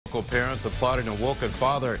Local parents applauding a Wolcott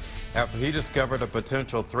father after he discovered a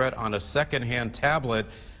potential threat on a second-hand tablet.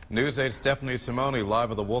 News 8 Stephanie Simone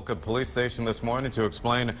live at the Wolcott police station this morning to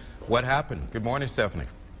explain what happened. Good morning, Stephanie.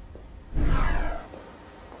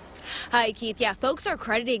 Hi, Keith. Yeah, folks are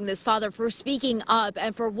crediting this father for speaking up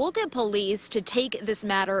and for Wolcott police to take this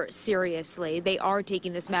matter seriously. They are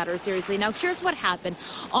taking this matter seriously. Now, here's what happened.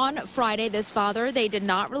 On Friday, this father, they did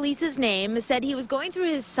not release his name, said he was going through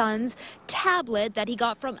his son's tablet that he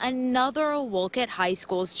got from another Wolcott High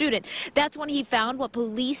School student. That's when he found what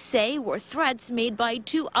police say were threats made by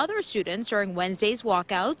two other students during Wednesday's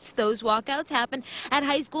walkouts. Those walkouts happened at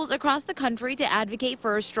high schools across the country to advocate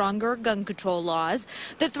for stronger gun control laws.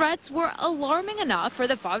 The threats were alarming enough for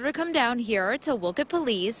the father to come down here to Wolcott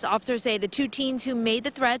police. Officers say the two teens who made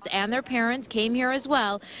the threats and their parents came here as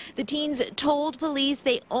well. The teens told police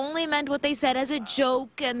they only meant what they said as a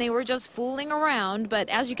joke and they were just fooling around. But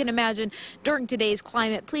as you can imagine, during today's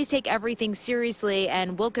climate, please take everything seriously,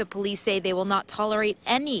 and Wolcott police say they will not tolerate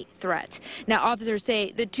any threat. Now, officers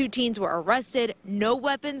say the two teens were arrested, no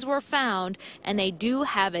weapons were found, and they do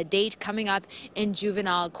have a date coming up in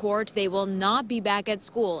juvenile court. They will not be back at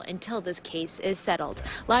school until this case is settled.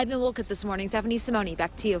 Live in Wolcott this morning, Stephanie Simone,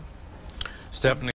 back to you. Stephanie.